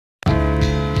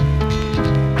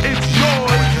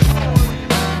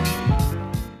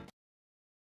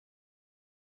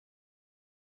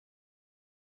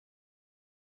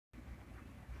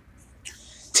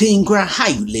Team Grind, how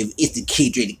you live? It's the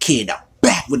Kid Dre the Kid. I'm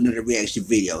back with another reaction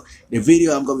video. The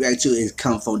video I'm gonna react to is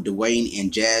come from Dwayne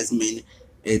and Jasmine.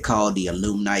 It's called The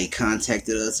Illuminati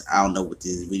Contacted Us. I don't know what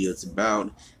this video is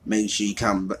about. Make sure you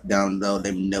comment down below.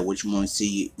 Let me know what you want to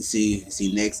see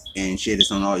next, and share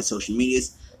this on all your social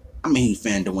medias. I'm a huge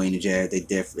fan of Dwayne and Jazz. They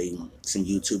definitely some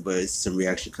YouTubers, some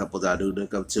reaction couples I do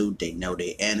look up to. They know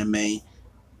they anime.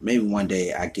 Maybe one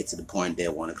day I get to the point they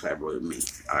want to collaborate with me.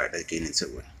 Alright, let's get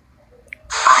into it.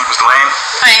 My name is Dwayne.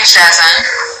 My name's Jasmine.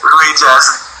 Really,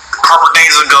 Jasmine. A couple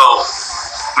days ago,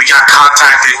 we got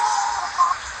contacted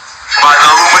by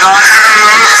the Illuminati.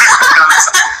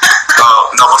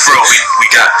 No, but for real, we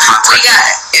got contacted. We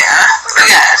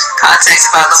got contacted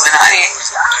by Illuminati.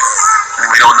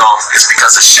 We don't know if it's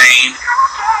because of Shane.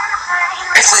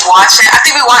 If we watch it, I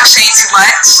think we watch Shane too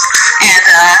much, and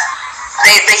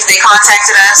they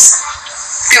contacted us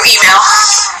through email,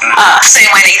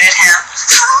 same way they did him.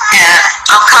 And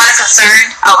I'm kind of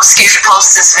concerned. I was scared to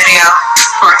post this video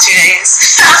for 2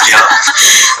 days. Yeah.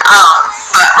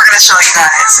 But we're gonna show you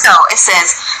guys. So it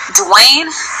says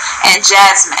Dwayne and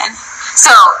Jasmine.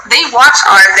 So they watch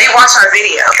our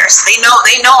videos. They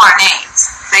know our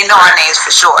names. They know our names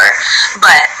for sure.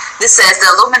 But this says the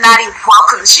Illuminati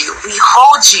welcomes you. We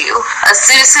hold you, a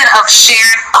citizen of our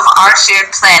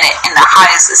shared planet, in the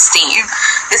highest esteem.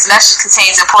 This message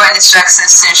contains important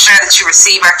instructions to ensure that you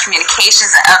receive our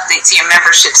communications and update to your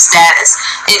membership status.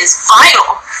 It is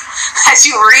vital that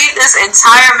you read this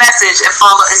entire message and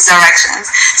follow its directions.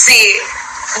 See,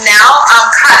 now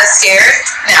I'm kind of scared.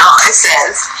 Now it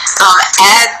says,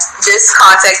 add this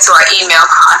contact to our email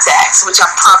contacts, which I'm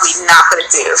probably not going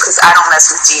to do because I don't mess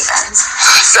with demons.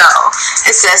 So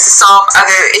it says to solve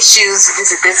other issues,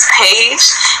 visit this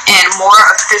page, and more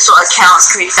official accounts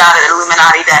can be found at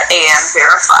Illuminati.am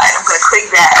verified. I'm going to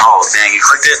click that. Oh, dang, you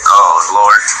clicked it? Oh,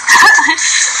 Lord.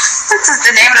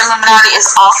 The name of the Illuminati is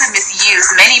often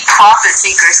misused. Many profit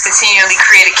seekers continually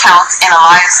create accounts and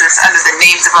alliances under the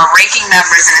names of our ranking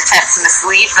members in attempts to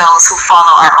mislead those who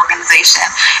follow our organization.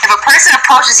 If a person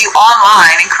approaches you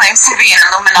online and claims to be an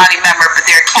Illuminati member, but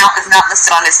their account is not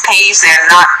listed on this page, they are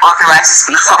not authorized to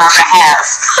speak on our behalf.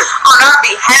 On our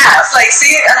behalf. Like,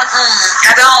 see, I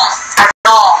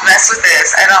don't mess with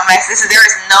this. I don't mess with this. There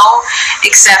is no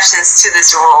exceptions to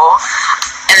this rule.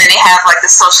 And then they have like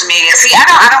the social media. See,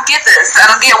 I don't get this. I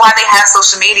don't get why they have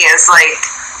social media. It's like,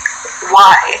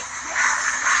 why?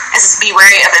 This is be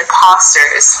wary of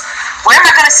imposters. Where am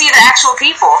I going to see the actual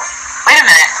people? Wait a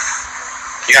minute.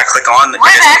 You gotta click on. Where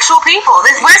are the actual people?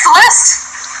 Where's the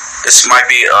list? This might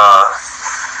be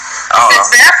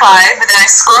It's verified, but then I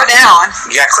scroll down.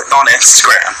 You gotta click on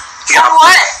Instagram.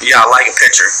 What? You gotta like a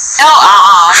picture. No,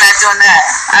 I'm not doing that.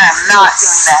 I am not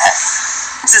doing that.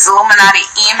 This is Illuminati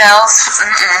emails.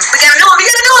 We gotta do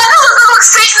it. Look,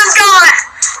 Satan's gone.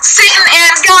 Satan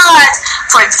and God.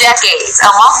 For decades, a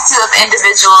multitude of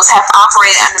individuals have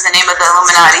operated under the name of the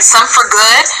Illuminati, some for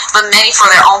good, but many for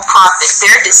their own profit.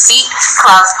 Their deceit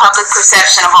clouds public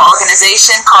perception of our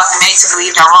organization, causing many to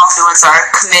believe that wrongdoings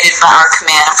are committed by our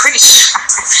command. I'm pretty sure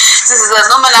this is the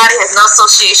Illuminati has no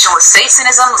association with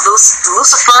Satanism,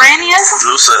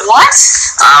 Luciferianism. What?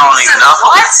 I don't even know.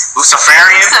 What?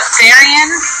 Luciferian?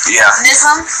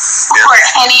 Luciferianism? Or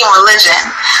any religion.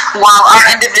 While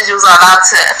our individuals are allowed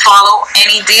to follow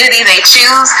any deity they choose,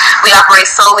 we operate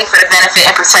solely for the benefit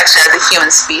and protection of the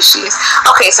human species.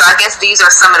 Okay, so I guess these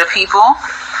are some of the people.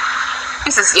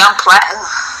 This is young platinum.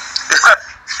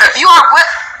 If you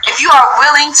are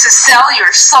willing to sell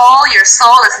your soul is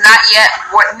not yet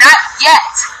worth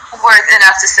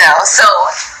enough to sell. So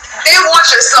they want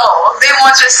your soul. They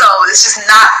want your soul. It's just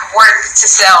not worth to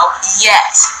sell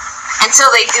yet until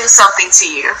they do something to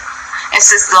you.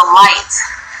 It's just the light.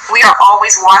 We are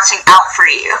always watching out for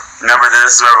you. Remember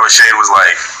this? Remember what Shane was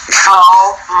like?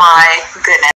 Oh my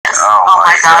goodness. Oh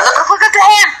my God. Look at the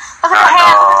hand. Look at the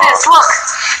hand. Look at this. Look.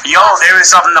 Yo, there is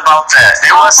something about that.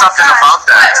 There was something about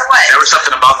that. What? There was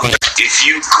something about that. If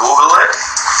you Google it,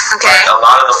 okay, like a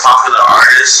lot of the popular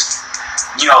artists,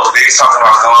 you know, they talking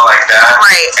about going like that.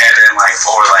 Right. And then like,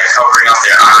 or like covering up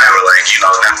their eye, or like, you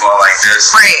know, them going like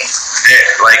this. Right.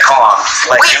 Like, hold on.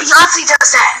 Like, wait, Beyonce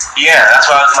does that. Yeah, that's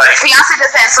why I was like. Beyonce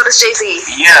does that, and so does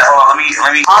Jay-Z. Yeah, hold on,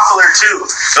 let me. Popular too.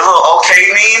 The little OK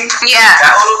meme. Yeah.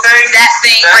 That little thing. That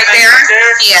thing right there.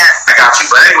 Yeah. I got you.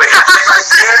 But anyway, that thing right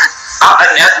there.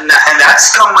 And that's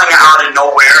coming out of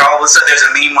nowhere. All of a sudden, there's a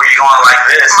meme where you're going like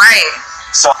this. Right.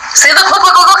 So. See, look.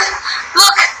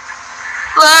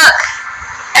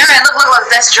 Aaron, look.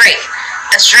 That's Drake.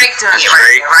 That's Drake doing it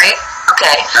right?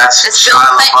 Okay. That's Shia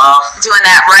LaBeouf doing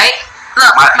that, right?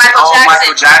 Look, Michael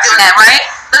Jackson doing that, right?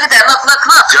 Look at that. Look.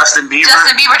 Justin Bieber.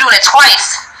 Justin Bieber doing it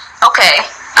twice. Okay.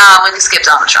 We can skip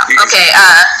Donald Trump. Okay.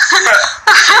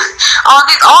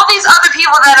 all these other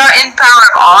people that are in power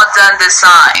have all done this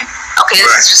sign. Okay,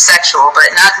 this is just sexual, but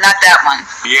not that one.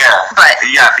 Yeah. But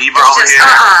yeah, Bieber over here.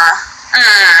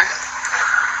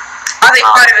 Are they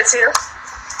part of it too?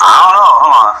 I don't know.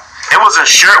 Hold on. It was a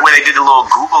shirt where they did the little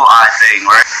Google eye thing,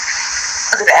 right?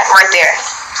 Look at that, right there,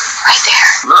 right there.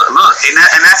 Look, and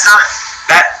that's not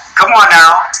that. Come on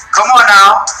now.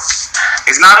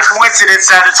 It's not a coincidence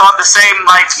that it's on the same,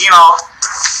 like, you know,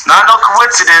 not no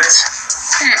coincidence.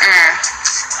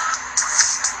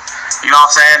 You know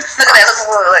what I'm saying? Look at that.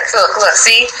 Look.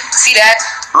 See that?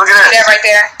 Look at See that right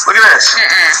there? Look at this.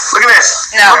 Look at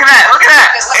this. No. Look at that. Look at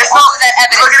that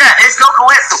evidence. Look at that. It's no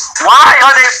coincidence. Why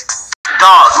are they?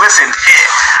 Dog, listen.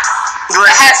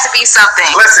 It has to be something.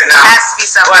 Listen now. It has to be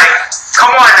something. Like,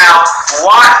 come on now.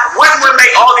 What would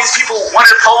make all these people want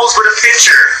to pose with a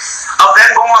picture of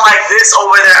them going like this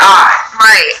over their eye?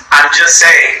 Right. I'm just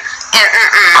saying.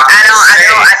 I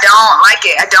don't like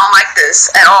it. I don't like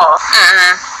this at all.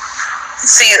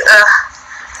 See,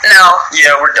 no.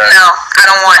 Yeah, we're done. No, I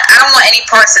don't want any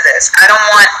parts of this. I don't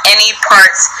want any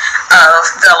parts of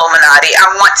the Illuminati.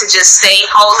 I want to just stay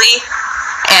holy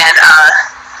and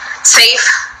safe.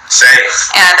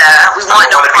 And we want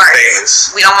no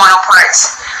parts. We don't want no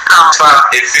parts.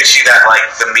 It fits you that, like,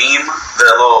 the meme, the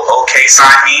little OK sign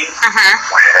meme.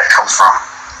 Where did that come from?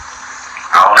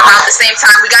 I don't know. Around the same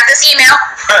time we got this email.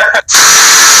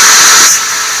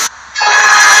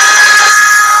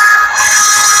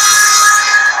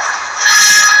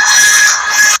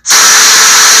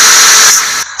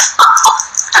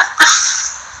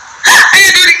 I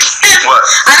didn't do it again. What?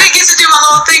 I didn't get to do my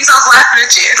little things. I was laughing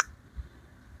at you.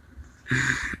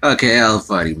 Okay, that was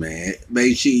funny, man.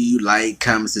 Make sure you like,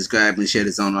 comment, subscribe, and share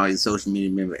this on all your social media.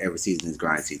 Remember, every season is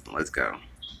grind season. Let's go.